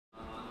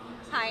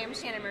Hi, I'm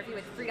Shannon Murphy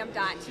with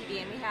Freedom.tv,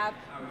 and we have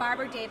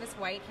Barbara Davis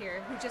White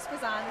here, who just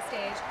was on the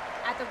stage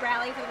at the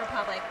Rally for the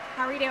Republic.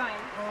 How are you doing?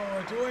 Oh,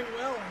 we're doing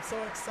well. I'm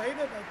so excited.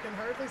 I can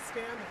hardly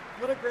stand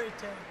it. What a great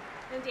day.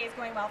 The day is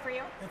going well for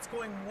you? It's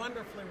going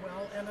wonderfully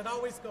well, and it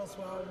always goes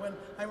well when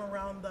I'm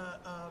around the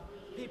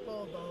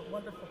people, the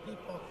wonderful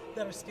people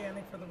that are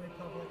standing for the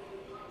Republic.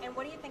 And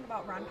what do you think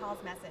about Ron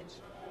Paul's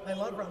message? I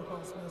love Ron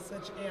Paul's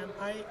message, and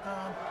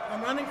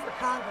I'm running for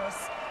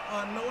Congress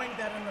knowing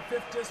that in the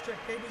 5th District,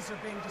 babies are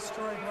being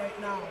destroyed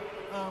right now.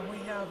 We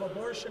have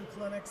abortion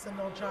clinics and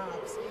no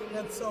jobs.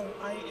 And so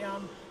I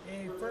am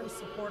a firm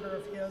supporter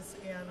of his,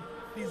 and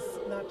he's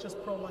not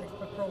just pro-life,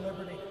 but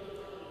pro-liberty.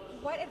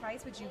 What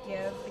advice would you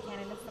give the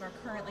candidates that are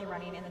currently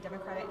running in the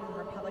Democratic and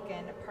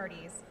Republican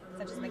parties,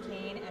 such as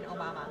McCain and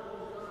Obama?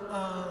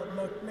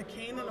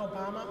 McCain and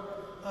Obama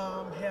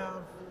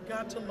have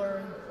got to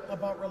learn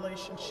about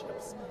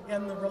relationships,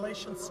 and the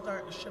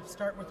relationships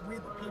start with we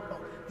the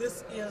people.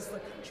 This is the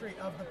country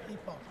of the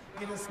people.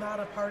 It is not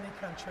a party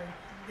country.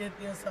 It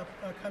is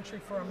a country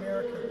for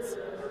Americans.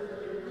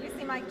 You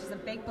seem like just a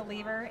big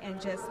believer in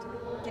just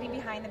getting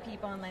behind the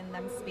people and letting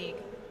them speak,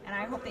 and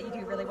I hope that you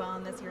do really well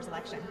in this year's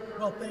election.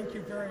 Well, thank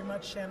you very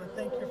much, Shannon.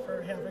 Thank you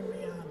for having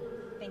me on.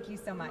 Thank you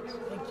so much.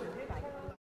 Thank you. Bye.